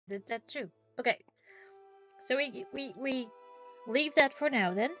did that too. Okay. So we leave that for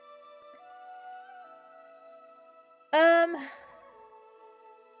now then.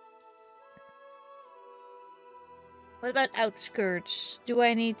 What about outskirts? Do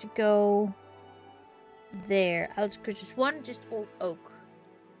I need to go there? Outskirts is one, just Old Oak.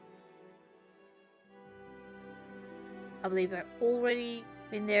 I believe I've already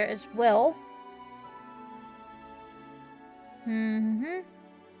been there as well.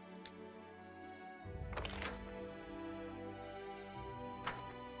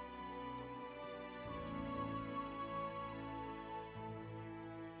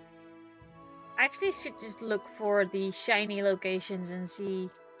 I actually should just look for the shiny locations and see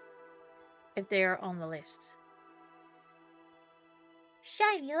if they are on the list.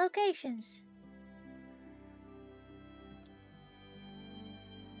 Shiny locations.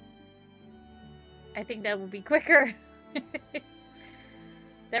 I think that would be quicker.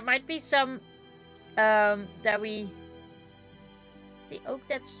 There might be some that we... It's the oak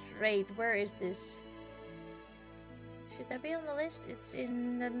that's straight. Where is this? Should that be on the list? It's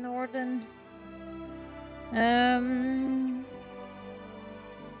in the northern...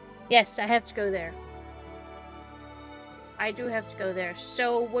 Yes, I have to go there. I do have to go there.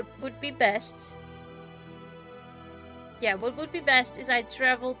 So what would be best... Yeah, what would be best is I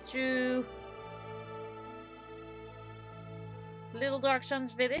travel to... Little Dark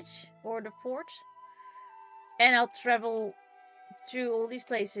Sun's village, or the fort. And I'll travel to all these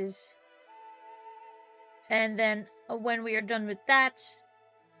places. And then, when we are done with that...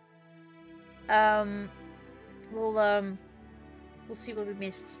 We'll see what we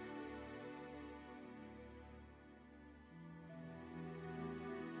missed.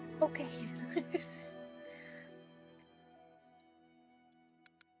 Okay.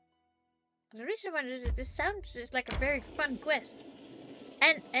 The reason why this sounds is like a very fun quest.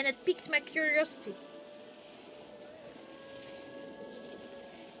 And it piqued my curiosity.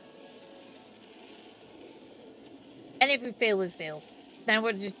 And if we fail, we fail. Then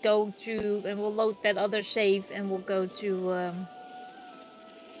we'll just go to, and we'll load that other save, and we'll go to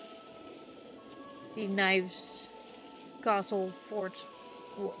the Knives Castle Fort,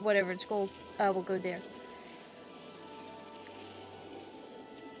 whatever it's called. We'll go there.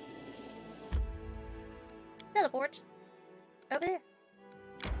 Teleport over there.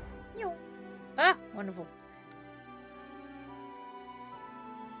 Yo. Ah, wonderful.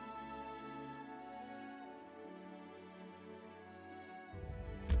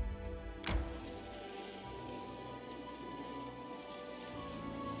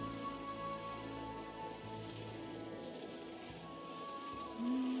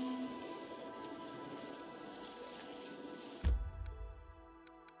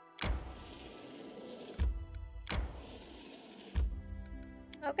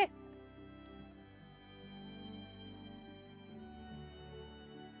 Okay.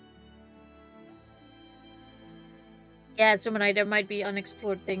 Yeah, Sumanai, there might be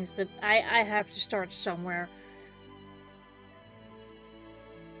unexplored things, but I have to start somewhere.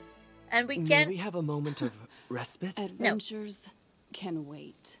 And we can... May we have a moment of respite? Adventures can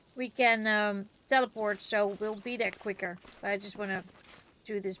wait. We can teleport, so we'll be there quicker. But I just want to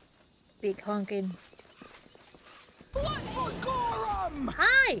do this big honking. What for Gorum?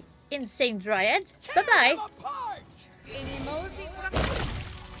 Hi, insane dryad. Bye-bye.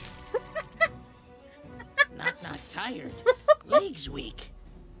 Not tired. Legs weak.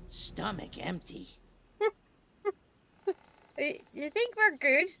 Stomach empty. You think we're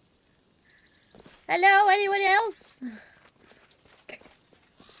good? Hello, anyone else?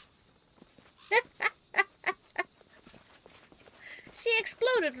 She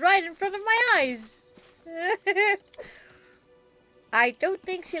exploded right in front of my eyes. I don't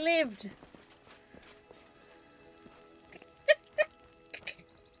think she lived.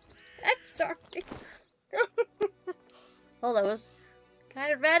 I'm sorry. Well, that was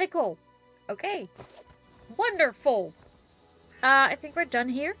kind of radical. Okay. Wonderful. I think we're done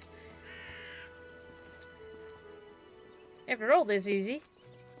here. After all this easy.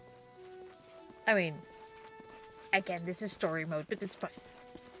 I mean, again, this is story mode, but it's fun.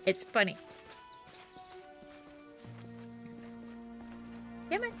 It's funny.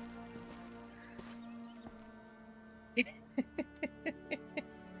 Yeah, man.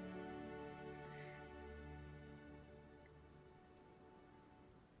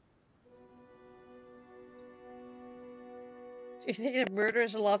 She's thinking of murder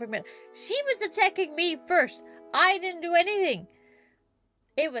as a laughing man. She was attacking me first. I didn't do anything.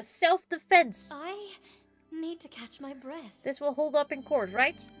 It was self-defense. I need to catch my breath. This will hold up in court,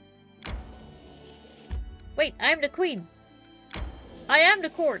 right? Wait, I'm the queen. I am the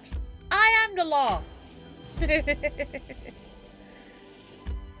court. I am the law. I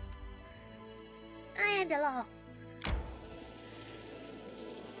am the law.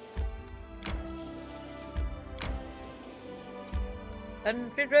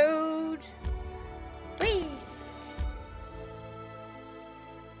 Country road. Whee!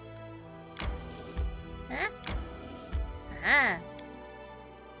 Huh? Ah.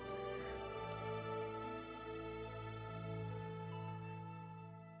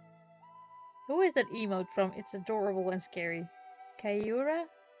 Who is that emote from? It's adorable and scary. Kayura?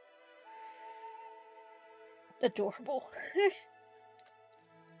 Adorable.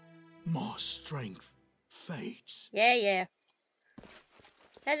 My strength fades. Yeah.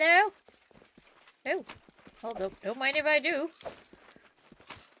 Hello? Oh. Hold up. Don't mind if I do.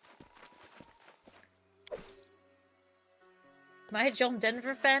 Am I a John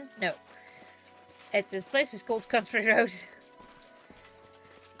Denver fan? No. This place is called Country Road.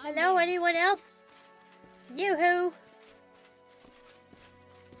 Hello, anyone else? Yoo-hoo!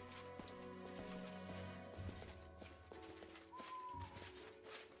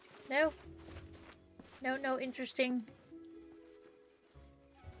 No? No interesting.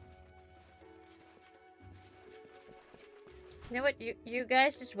 You know what? You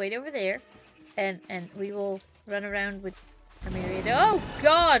guys just wait over there, and we will run around with a myriad. Oh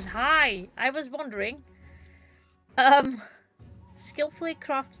God! Hi. I was wondering. Skillfully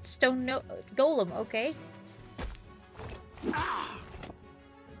crafted stone golem. Okay. Hi.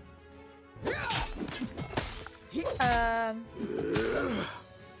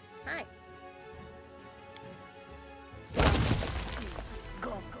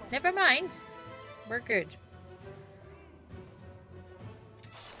 Never mind. We're good.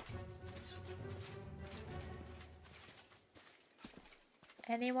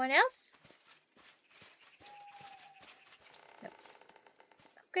 Anyone else? No.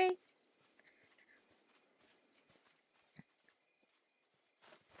 Okay.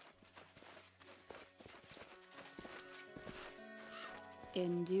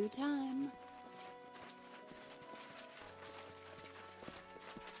 In due time.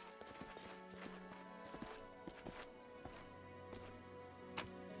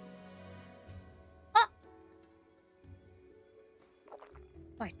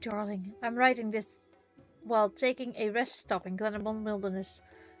 My darling, I'm writing this while taking a rest stop in Glenabon Wilderness.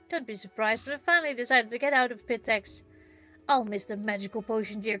 Don't be surprised, but I finally decided to get out of Pitex. I'll miss the magical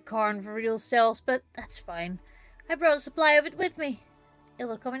potion dear Karn for real selves, but that's fine. I brought a supply of it with me.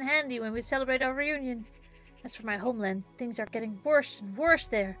 It'll come in handy when we celebrate our reunion. As for my homeland, things are getting worse and worse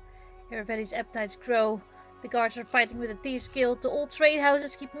there. Iravetti's appetites grow. The guards are fighting with the Thieves' Guild, the old trade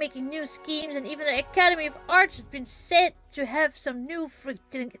houses keep making new schemes, and even the Academy of Arts has been said to have some new free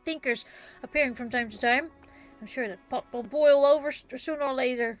thinkers appearing from time to time. I'm sure that pot will boil over sooner or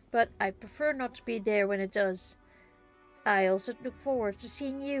later, but I prefer not to be there when it does. I also look forward to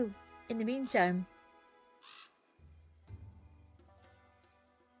seeing you in the meantime.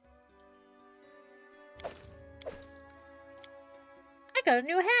 I got a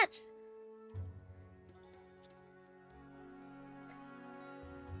new hat!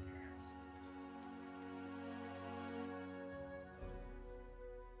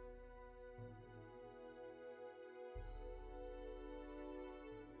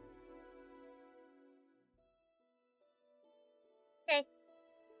 Okay.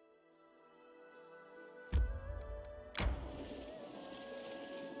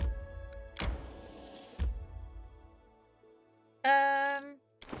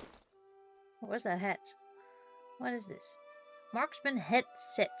 What was that hat? What is this? Marksman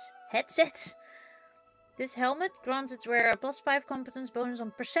headset. Headset? This helmet grants its wearer a +5 competence bonus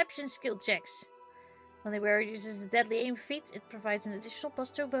on perception skill checks. When the wearer uses the deadly aim feat, it provides an additional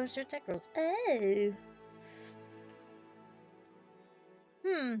 +2 bonus to attack rolls. Oh.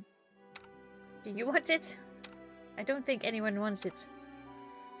 Do you want it? I don't think anyone wants it.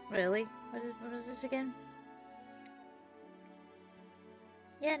 Really? What was this again?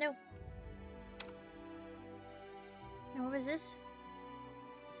 Yeah, no. No, what was this?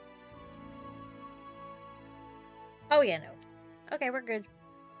 Oh yeah, no. Okay, we're good.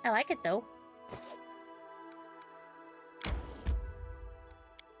 I like it though.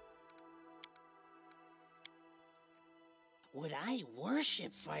 Would I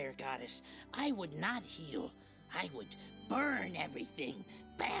worship Fire Goddess, I would not heal. I would burn everything.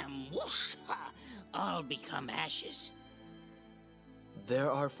 Bam! Whoosh! Ha! All become ashes.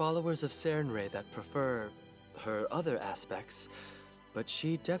 There are followers of Cernre that prefer her other aspects, but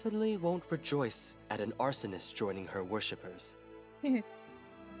she definitely won't rejoice at an arsonist joining her worshippers.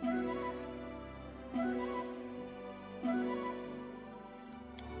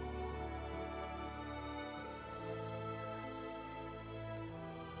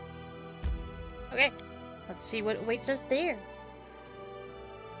 Okay, let's see what awaits us there.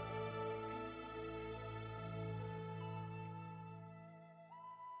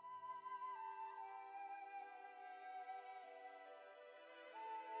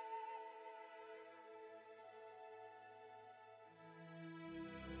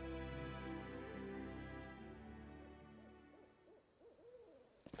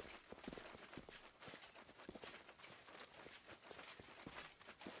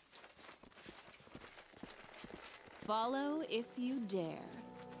 Follow if you dare.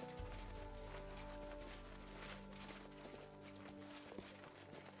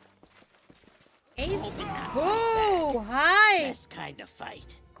 Hey. Hoping not Oh, hi! best kind of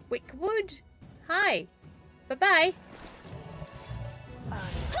fight. Quickwood. Hi. Bye-bye.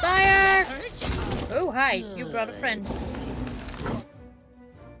 Fire! Oh, hi. You brought a friend.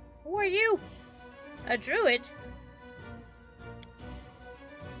 Who are you? A druid?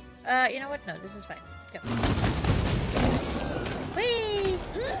 You know what? No, this is fine. Go. Whee!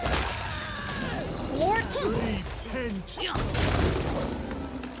 Sport!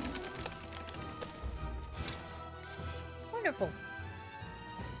 Wonderful.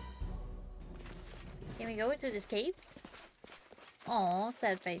 Can we go into this cave? Aw,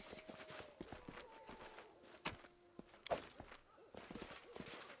 sad face.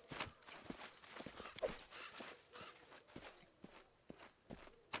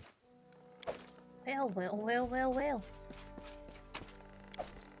 Well.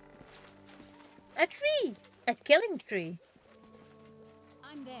 A tree! A killing tree.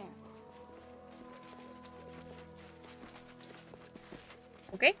 I'm there.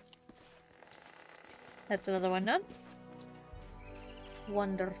 Okay. That's another one done.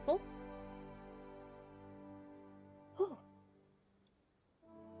 Wonderful. Ooh.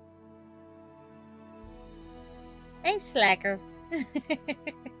 Hey, slacker.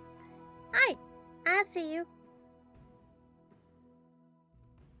 Hi, I see you.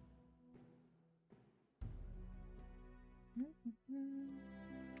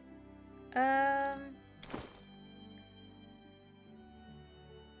 Um.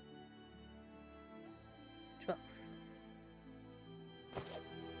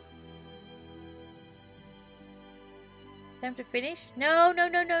 Time to finish? No.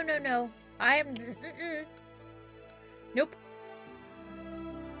 I am... Nope.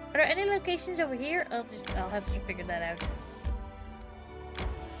 Are there any locations over here? I'll have to figure that out.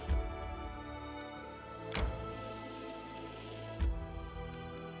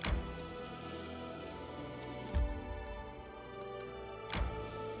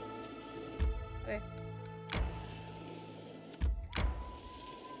 Okay.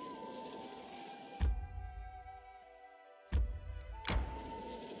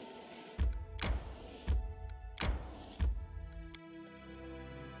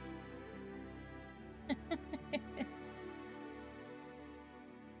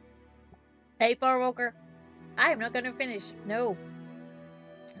 Hey, Power Walker. I am not gonna finish. No.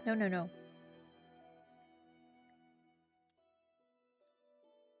 No.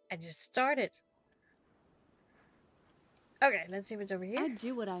 I just started. Okay, let's see what's over here. I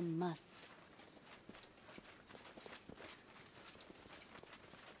do what I must.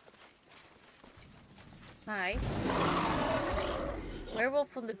 Hi. Werewolf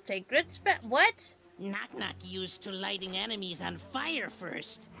from the Sacred What? Knock used to lighting enemies on fire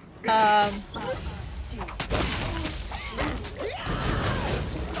first. Ow,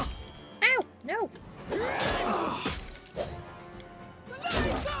 no.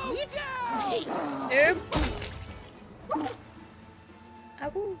 Nope.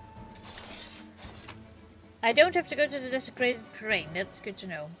 Ow. I don't have to go to the desecrated terrain. That's good to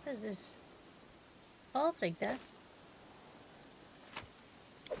know. What is this? I'll take that.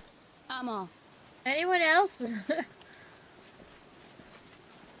 I'm off. Anyone else?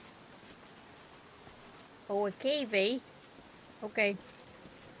 Oh, a cave, eh? Okay.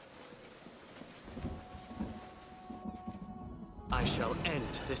 I shall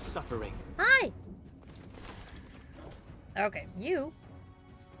end this suffering. Hi! Okay, you.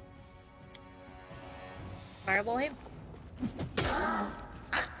 Fireball him.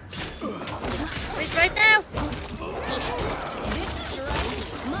 He's right now!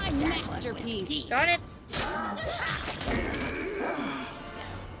 My masterpiece. Darn it!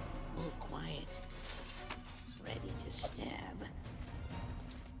 Move quiet. Ready to stab.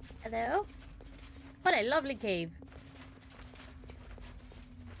 Hello? What a lovely cave.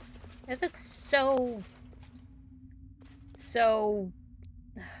 It looks so...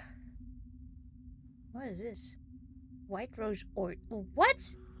 What is this? White rose or...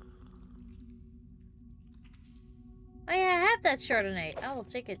 What? Oh yeah, I have that Chardonnay. I will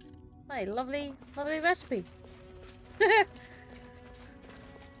take it. What a lovely, lovely recipe.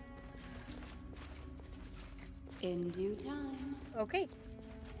 In due time. Okay.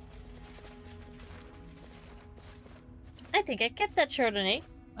 I think I kept that Chardonnay,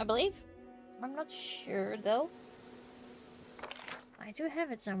 I believe. I'm not sure though. I do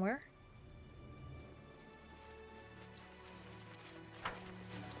have it somewhere.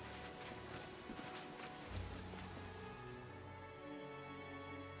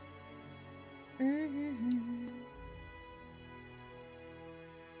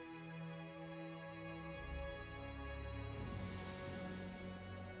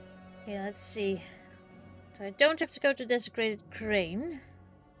 Okay, let's see. So I don't have to go to Desecrated Crane.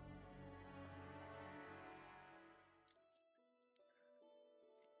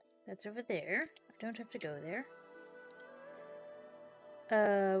 That's over there. I don't have to go there.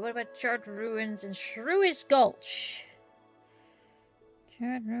 What about Charred Ruins and Shrewish Gulch?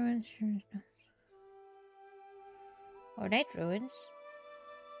 Charred Ruins, Shrewish Gulch. Or Night Ruins.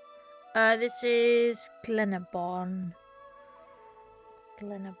 This is Glenabon.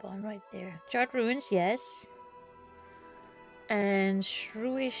 Glenabon, right there. Charred Ruins, yes. And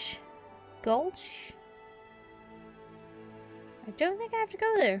Shrewish Gulch? I don't think I have to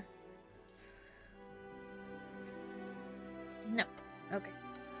go there. No. Okay.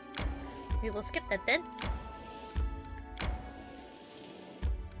 We will skip that then.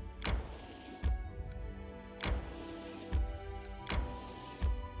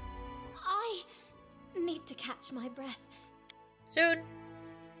 I need to catch my breath. Soon.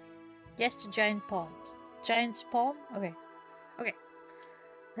 Yes to giant palms. Giant's palm? Okay. Okay.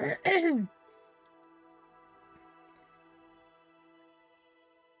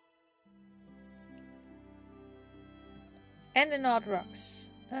 And the Nod Rocks.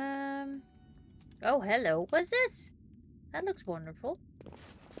 Oh, hello. What's this? That looks wonderful.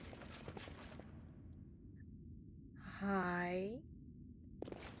 Hi.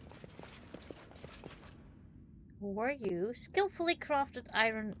 Who are you? Skillfully crafted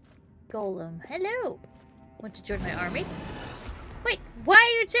iron golem. Hello. Want to join my army? Wait, why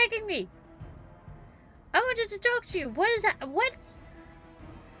are you attacking me? I wanted to talk to you. What is that? What?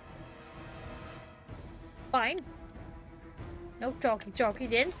 Fine. No talkie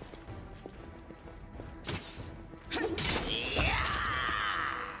then.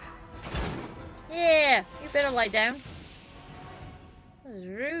 Yeah, you better lie down. That is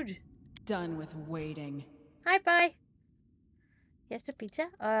rude. Done with waiting. Hi, bye. You have the pizza?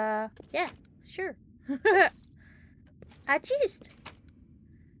 Yeah, sure. Cheese.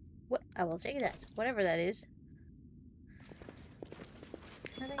 What? I will take that. Whatever that is.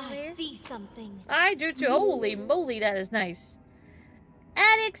 Nothing over I here? see something. I do too. Holy moly, that is nice.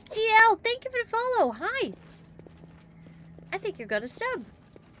 Alex GL, thank you for the follow. Hi. I think you got a sub.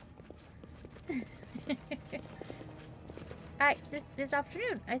 This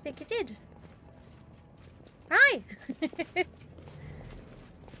afternoon. I think you did. Hi.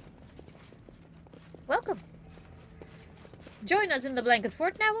 Welcome. Join us in the blanket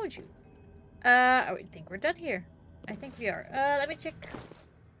fort now, won't you? I think we're done here. I think we are. Let me check.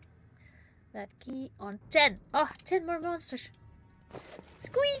 That key on 10. Oh, 10 more monsters.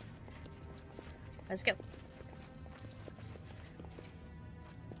 Squee! Let's go.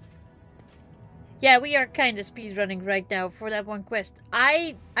 Yeah, we are kind of speedrunning right now for that one quest.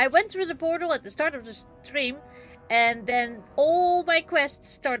 I went through the portal at the start of the stream, and then all my quests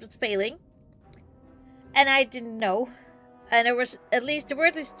started failing. And I didn't know. And there were at least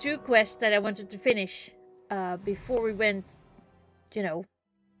 2 quests that I wanted to finish before we went, you know.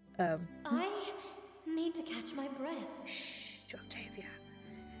 I need to catch my breath. Shh, Octavia.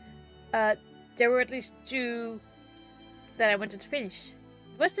 There were at least 2 that I wanted to finish.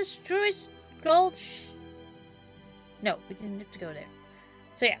 Was the Struis Gulch? No, we didn't have to go there.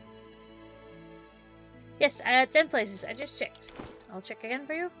 So yeah. Yes, I had 10 places. I just checked. I'll check again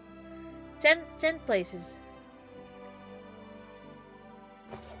for you. 10 places.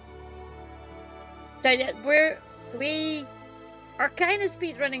 So yeah, we are kind of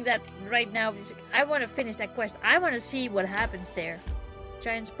speedrunning that right now because I want to finish that quest. I want to see what happens there.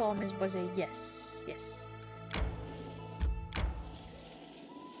 Giant's Palm was a yes. Yes.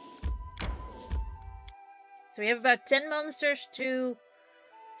 So we have about 10 monsters to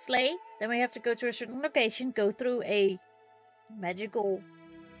slay. Then we have to go to a certain location, go through a magical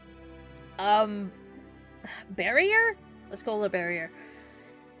barrier? Let's call it a barrier.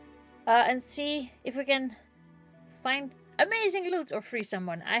 And see if we can find amazing loot or free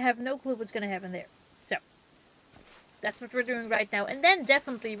someone. I have no clue what's gonna happen there. So that's what we're doing right now. And then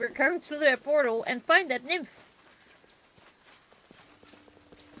definitely we're going through that portal and find that nymph.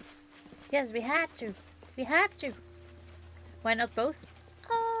 Yes, we had to. We had to. Why not both?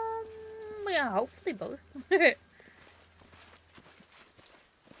 Yeah, hopefully both. Their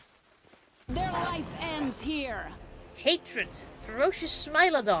life ends here. Hatred. Ferocious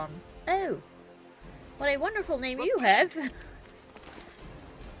Smilodon. Oh. What a wonderful name you have.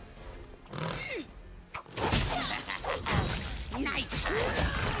 Nice.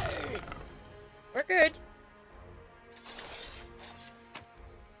 We're good.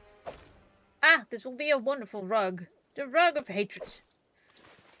 Ah, this will be a wonderful rug. The rug of hatred.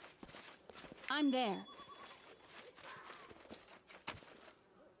 I'm there.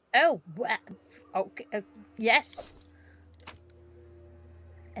 Oh, okay. Yes.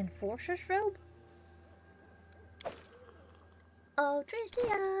 Enforcer's robe? Oh, Christian.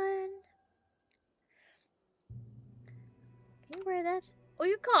 Can you wear that? Oh,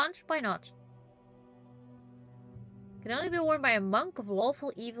 you can't. Why not? Can only be worn by a monk of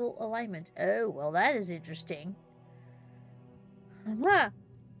lawful evil alignment. Oh, well, that is interesting. Huh.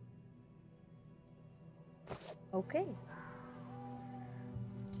 Okay.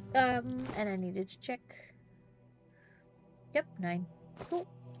 And I needed to check. Yep, 9. Cool.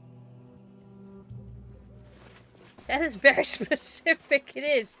 That is very specific, it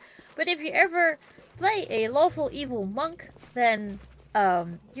is. But if you ever play a lawful evil monk, then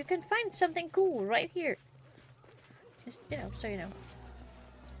you can find something cool right here. Just, you know, so you know.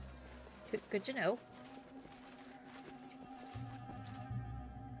 Good to know.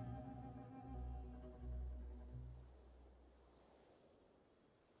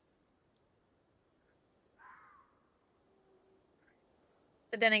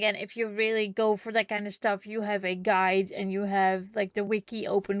 But then again, if you really go for that kind of stuff, you have a guide and you have like the wiki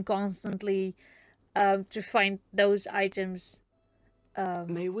open constantly to find those items.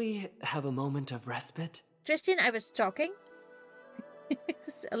 May we have a moment of respite? Tristan, I was talking.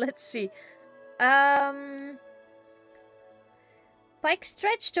 So let's see. Pike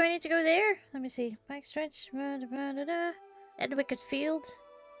Stretch, do I need to go there? Let me see. Pike Stretch. At the Wicked Field.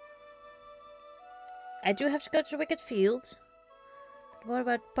 I do have to go to the Wicked Field. But what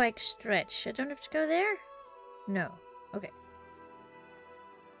about Pike Stretch? I don't have to go there? No. Okay.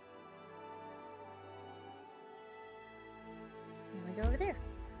 Then we go over there.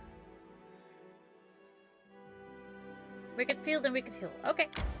 Wicked Field and Wicked Hill. Okay.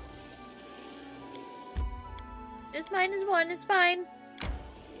 It's just -1, it's fine.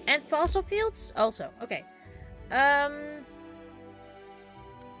 And Fossil Fields? Also, okay.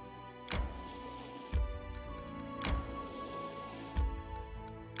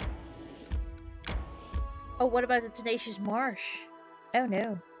 Oh, what about the Tenacious Marsh? Oh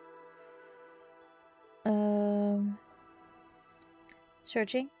no.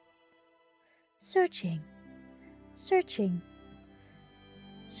 Searching. Searching. Searching.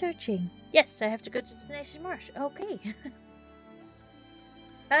 Searching. Yes, I have to go to the Tenacious Marsh. Okay.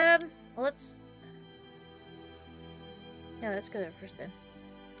 Well, let's... Yeah, let's go there first then.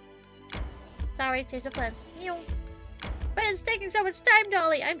 Sorry, change of plans. Meow. But it's taking so much time,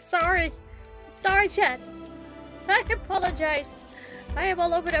 Dolly. I'm sorry. I'm sorry, chat. I apologize. I am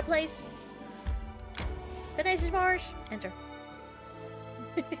all over the place. Tenacious Marsh. Enter.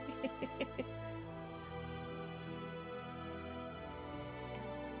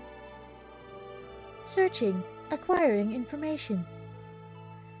 Searching. Acquiring information.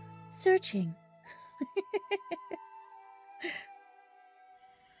 Searching.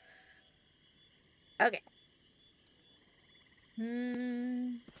 Okay.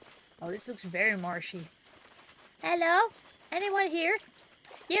 Oh, this looks very marshy. Hello? Anyone here?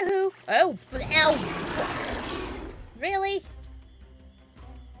 Yoo-hoo! Oh! Ow! Really?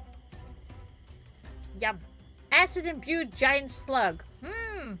 Yum. Acid-imbued giant slug.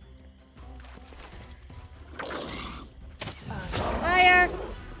 Fire!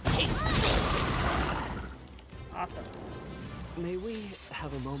 Awesome. May we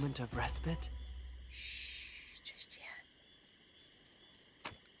have a moment of respite? Shh, just yet.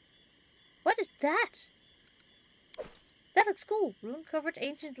 What is that? That looks cool. Rune-covered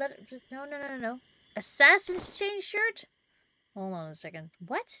ancient letter. No. Assassin's chain shirt? Hold on a second.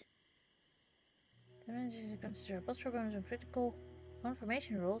 What? Consider plus programs and critical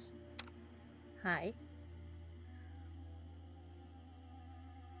confirmation rules. Hi.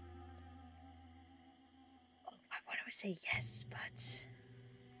 Oh, I want to say yes, but...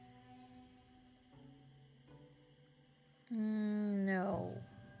 no.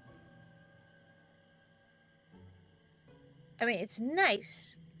 I mean, it's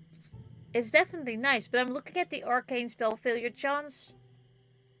nice. It's definitely nice, but I'm looking at the arcane spell failure chance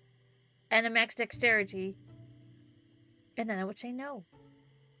and a max dexterity, and then I would say no.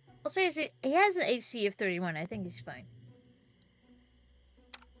 Also, he has an AC of 31. I think he's fine.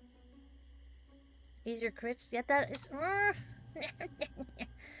 Easier crits. Yeah, that is...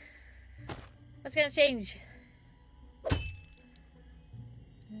 What's gonna change?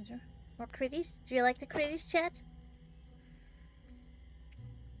 More critties? Do you like the critties, chat?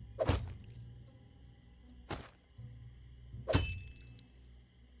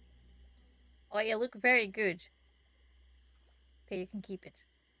 Oh, you look very good. Okay, you can keep it.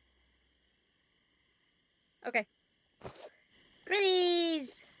 Okay.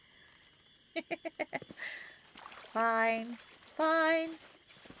 Critties! Fine. Fine.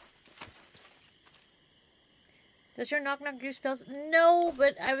 Does your knock knock use spells? No,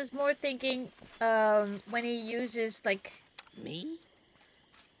 but I was more thinking when he uses like Me?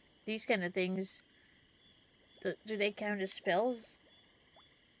 these kind of things, do they count as spells?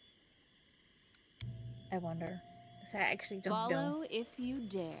 I wonder. 'Cause I actually don't know. Follow if you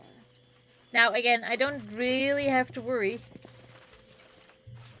dare. Now again, I don't really have to worry.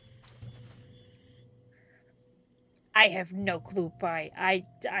 I have no clue, Pi.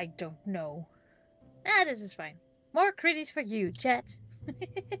 I don't know. Ah, this is fine. More critties for you, chat.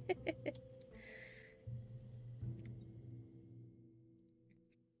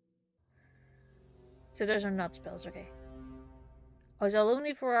 So those are not spells, okay. Oh, so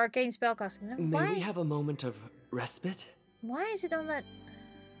only for arcane spellcasting. No, May why? we have a moment of respite? Why is it on that?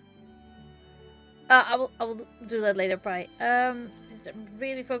 I will do that later, Pi. I'm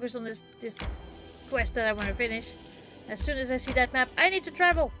really focused on this quest that I want to finish. As soon as I see that map, I need to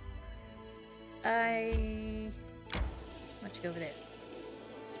travel. I want to go over there.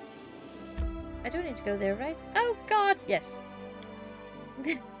 I do need to go there, right? Oh God, yes.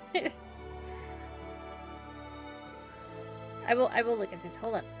 I will look at it.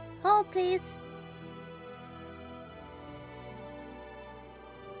 Hold on. Hold, please.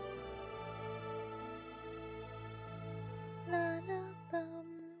 La, la, bum.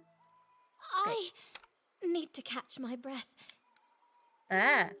 I need to catch my breath.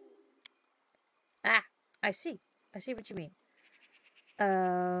 Ah. Ah, I see. I see what you mean.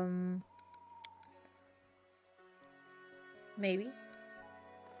 Maybe.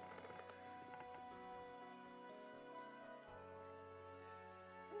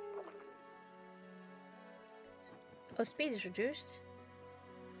 Oh, speed is reduced.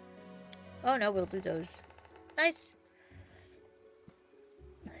 Oh no, we'll do those. Nice.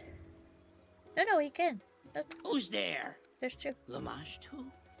 No, he can. Oh, Who's there? there's two. Lamage too?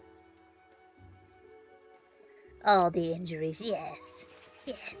 All the injuries, yes.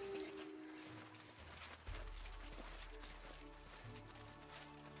 Yes.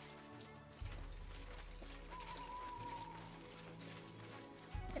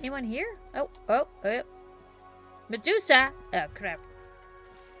 Anyone here? Oh. Medusa! Oh, crap.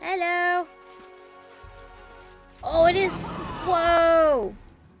 Hello! Oh, it is... Whoa!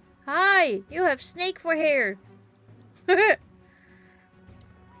 Hi! You have snake for hair! This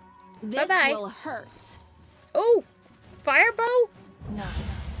Bye-bye. will hurt. Oh! Fire bow?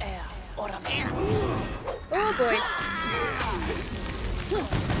 Oh boy.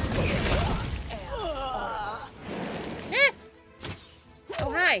 If!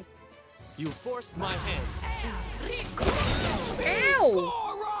 Oh, hi. You forced my hand.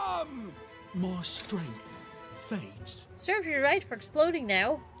 Ow! My strength fades. Serves you right for exploding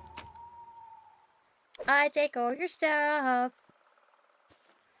now. I take all your stuff.